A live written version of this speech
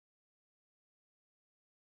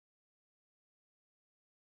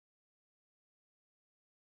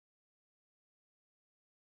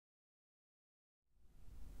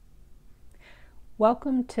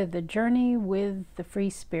Welcome to the journey with the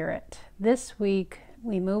free spirit. This week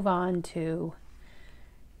we move on to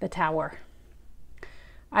the Tower.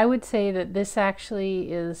 I would say that this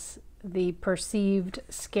actually is the perceived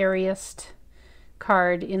scariest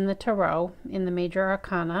card in the Tarot, in the Major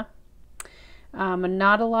Arcana.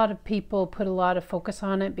 Not a lot of people put a lot of focus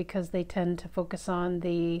on it because they tend to focus on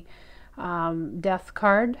the Death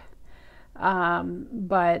card.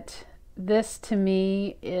 But this to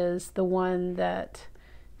me is the one that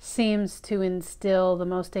seems to instill the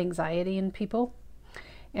most anxiety in people.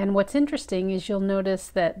 And what's interesting is you'll notice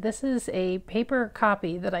that this is a paper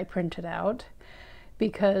copy that I printed out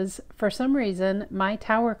because for some reason my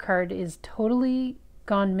Tower card is totally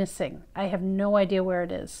gone missing. I have no idea where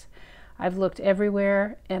it is. I've looked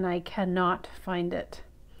everywhere and I cannot find it.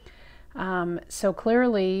 So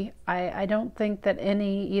clearly, I don't think that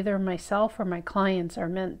either myself or my clients are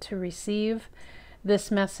meant to receive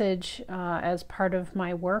this message as part of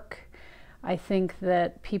my work. I think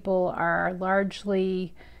that people are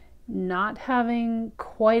largely not having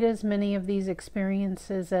quite as many of these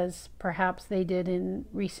experiences as perhaps they did in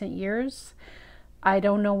recent years. I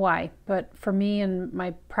don't know why, but for me and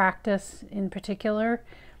my practice in particular,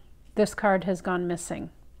 this card has gone missing.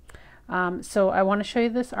 So I want to show you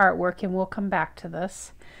this artwork and we'll come back to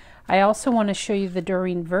this. I also want to show you the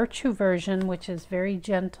Doreen Virtue version, which is very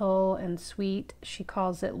gentle and sweet. She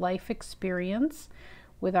calls it Life Experience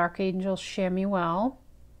with Archangel Chamuel.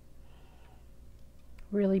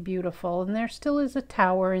 Really beautiful. And there still is a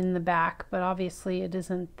tower in the back, but obviously it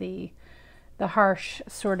isn't the harsh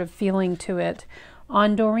sort of feeling to it.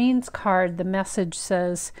 On Doreen's card, the message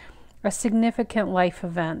says, a significant life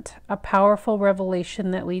event, a powerful revelation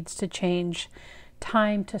that leads to change,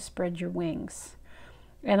 time to spread your wings.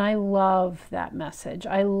 And I love that message.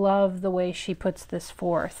 I love the way she puts this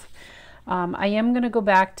forth. I am going to go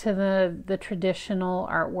back to the traditional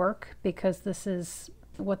artwork because this is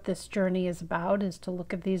what this journey is about, is to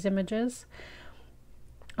look at these images.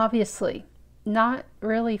 Obviously, not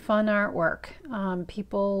really fun artwork.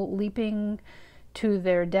 People leaping to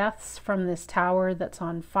their deaths from this tower that's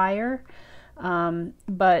on fire.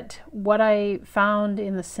 But what I found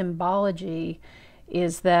in the symbology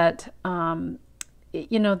is that,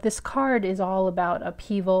 you know, this card is all about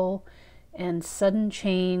upheaval and sudden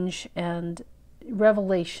change and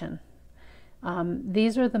revelation.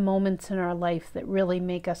 These are the moments in our life that really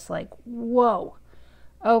make us like, whoa,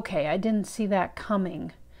 okay, I didn't see that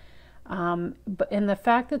coming. And the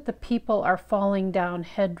fact that the people are falling down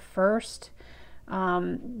head first,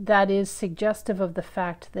 that is suggestive of the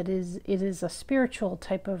fact that it is a spiritual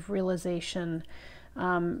type of realization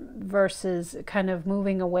versus kind of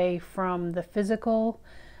moving away from the physical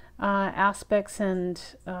aspects and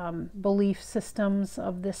belief systems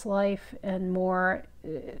of this life and more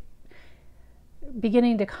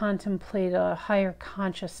beginning to contemplate a higher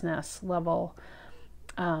consciousness level,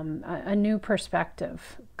 a new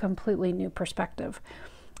perspective, completely new perspective.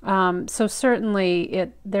 So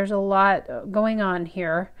certainly there's a lot going on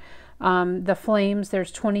here. The flames,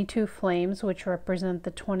 there's 22 flames, which represent the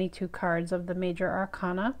 22 cards of the Major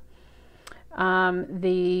Arcana.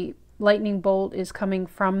 The lightning bolt is coming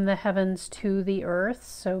from the heavens to the earth,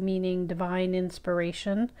 so meaning divine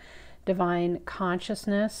inspiration, divine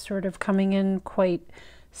consciousness sort of coming in quite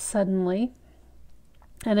suddenly.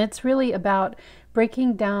 And it's really about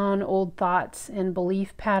breaking down old thoughts and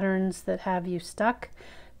belief patterns that have you stuck.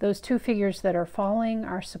 Those two figures that are falling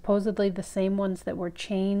are supposedly the same ones that were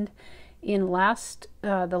chained in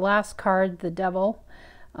the last card, the Devil.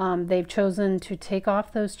 They've chosen to take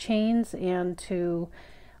off those chains and to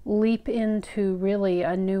leap into really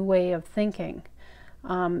a new way of thinking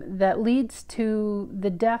that leads to the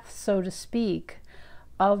death, so to speak,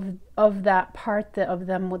 of that part of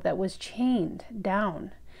them that was chained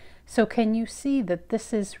down. So can you see that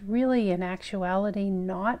this is really in actuality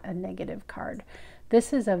not a negative card?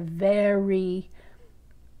 This is a very,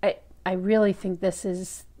 I really think this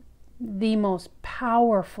is the most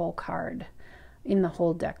powerful card in the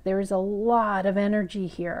whole deck. There is a lot of energy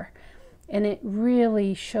here, and it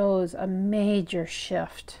really shows a major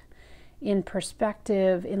shift in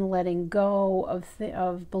perspective, in letting go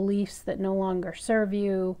of beliefs that no longer serve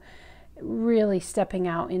you, really stepping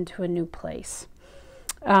out into a new place.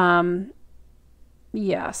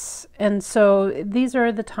 Yes, and so these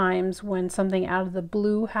are the times when something out of the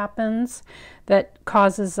blue happens that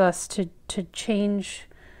causes us to change.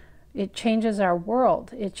 It changes our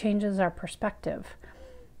world. It changes our perspective.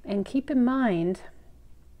 And keep in mind,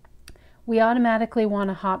 we automatically want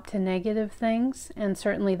to hop to negative things, and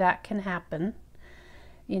certainly that can happen.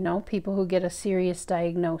 You know, people who get a serious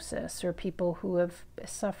diagnosis, or people who have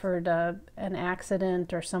suffered an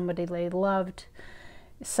accident, or somebody they loved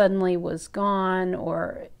suddenly was gone,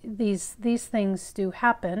 or these things do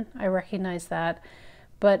happen. I recognize that.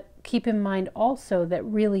 But keep in mind also that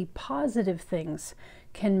really positive things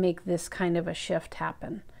can make this kind of a shift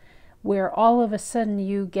happen, where all of a sudden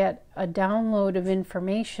you get a download of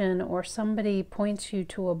information, or somebody points you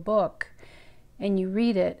to a book and you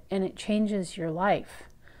read it and it changes your life.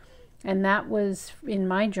 And that was in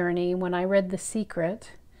my journey when I read The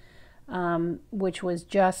Secret, which was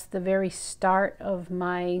just the very start of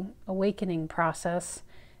my awakening process.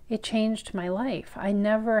 It changed my life. I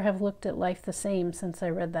never have looked at life the same since I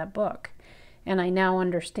read that book. And I now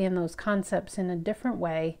understand those concepts in a different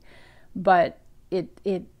way, but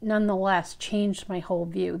it nonetheless changed my whole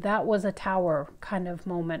view. That was a tower kind of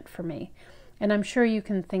moment for me. And I'm sure you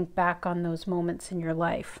can think back on those moments in your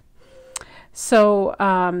life. So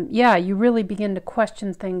yeah, you really begin to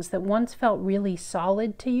question things that once felt really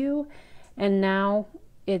solid to you, and now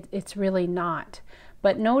it's really not.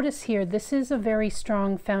 But notice here, this is a very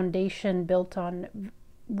strong foundation built on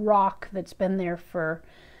rock that's been there for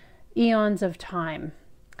eons of time.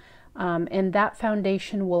 And that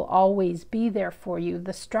foundation will always be there for you.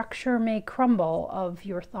 The structure may crumble of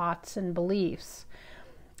your thoughts and beliefs,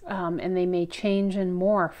 and they may change and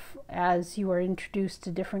morph as you are introduced to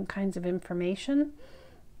different kinds of information,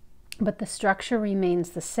 but the structure remains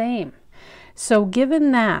the same. So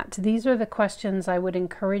given that, these are the questions I would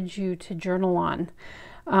encourage you to journal on.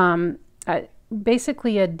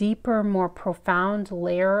 Basically, a deeper, more profound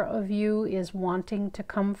layer of you is wanting to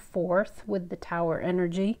come forth with the tower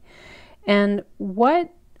energy. And what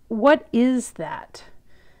is that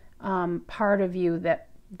part of you,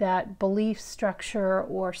 that belief structure,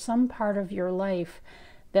 or some part of your life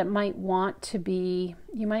that might want to be,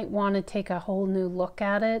 you might want to take a whole new look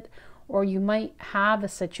at it, or you might have a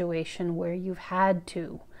situation where you've had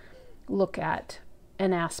to look at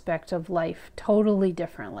an aspect of life totally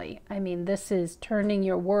differently. I mean, this is turning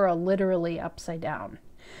your world literally upside down.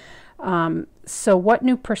 So what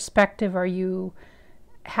new perspective are you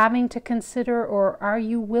having to consider, or are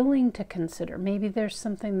you willing to consider? Maybe there's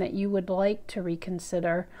something that you would like to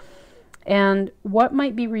reconsider, and what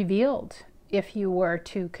might be revealed if you were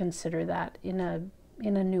to consider that in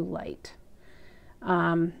a new light.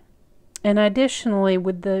 And additionally,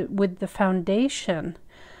 with the foundation,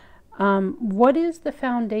 what is the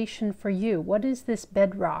foundation for you? What is this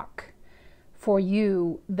bedrock for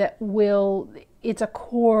you that it's a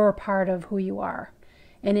core part of who you are,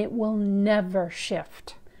 and it will never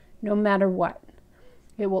shift, no matter what.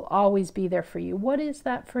 It will always be there for you. What is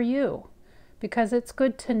that for you? Because it's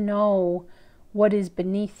good to know what is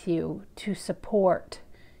beneath you to support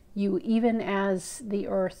you, even as the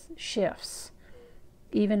earth shifts,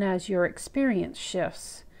 even as your experience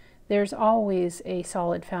shifts. There's always a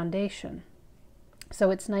solid foundation.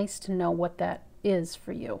 So it's nice to know what that is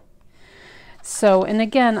for you. So, and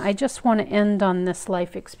again, I just want to end on this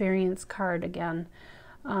life experience card again.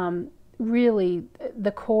 Really,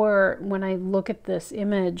 the core, when I look at this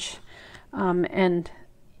image, and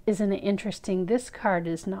isn't it interesting, this card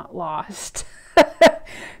is not lost.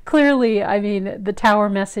 Clearly, I mean, the tower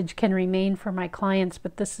message can remain for my clients,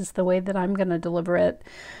 but this is the way that I'm going to deliver it,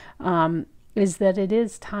 is that it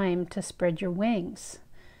is time to spread your wings.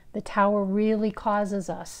 The tower really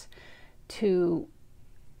causes us to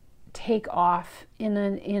take off in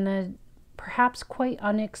a perhaps quite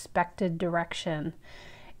unexpected direction,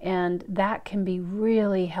 and that can be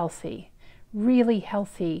really healthy,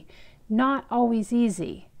 not always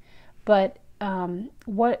easy. But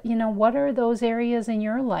what are those areas in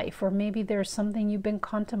your life, or maybe there's something you've been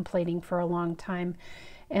contemplating for a long time,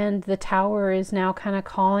 and the tower is now kind of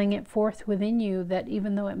calling it forth within you, that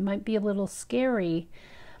even though it might be a little scary,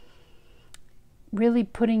 really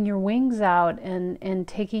putting your wings out and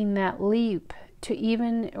taking that leap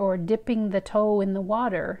to or dipping the toe in the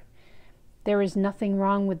water. There is nothing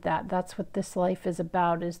wrong with that. That's what this life is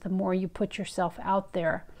about, is the more you put yourself out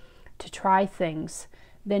there to try things,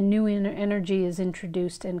 then new energy is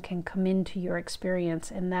introduced and can come into your experience,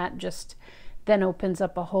 and that just then opens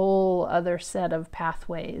up a whole other set of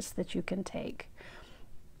pathways that you can take.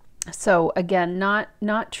 So again,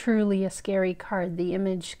 not truly a scary card. The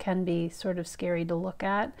image can be sort of scary to look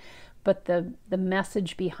at, but the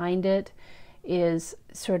message behind it is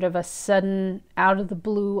sort of a sudden, out of the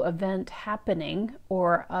blue event happening,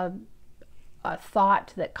 or a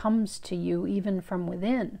thought that comes to you even from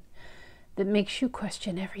within that makes you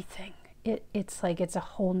question everything. It's like it's a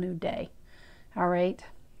whole new day. All right.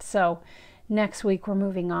 So Next week, we're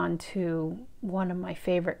moving on to one of my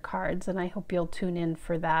favorite cards, and I hope you'll tune in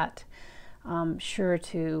for that. Sure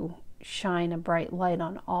to shine a bright light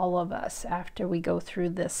on all of us after we go through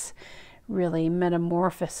this really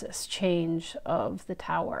metamorphosis change of the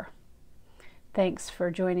Tower. Thanks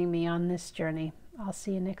for joining me on this journey. I'll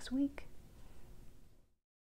see you next week.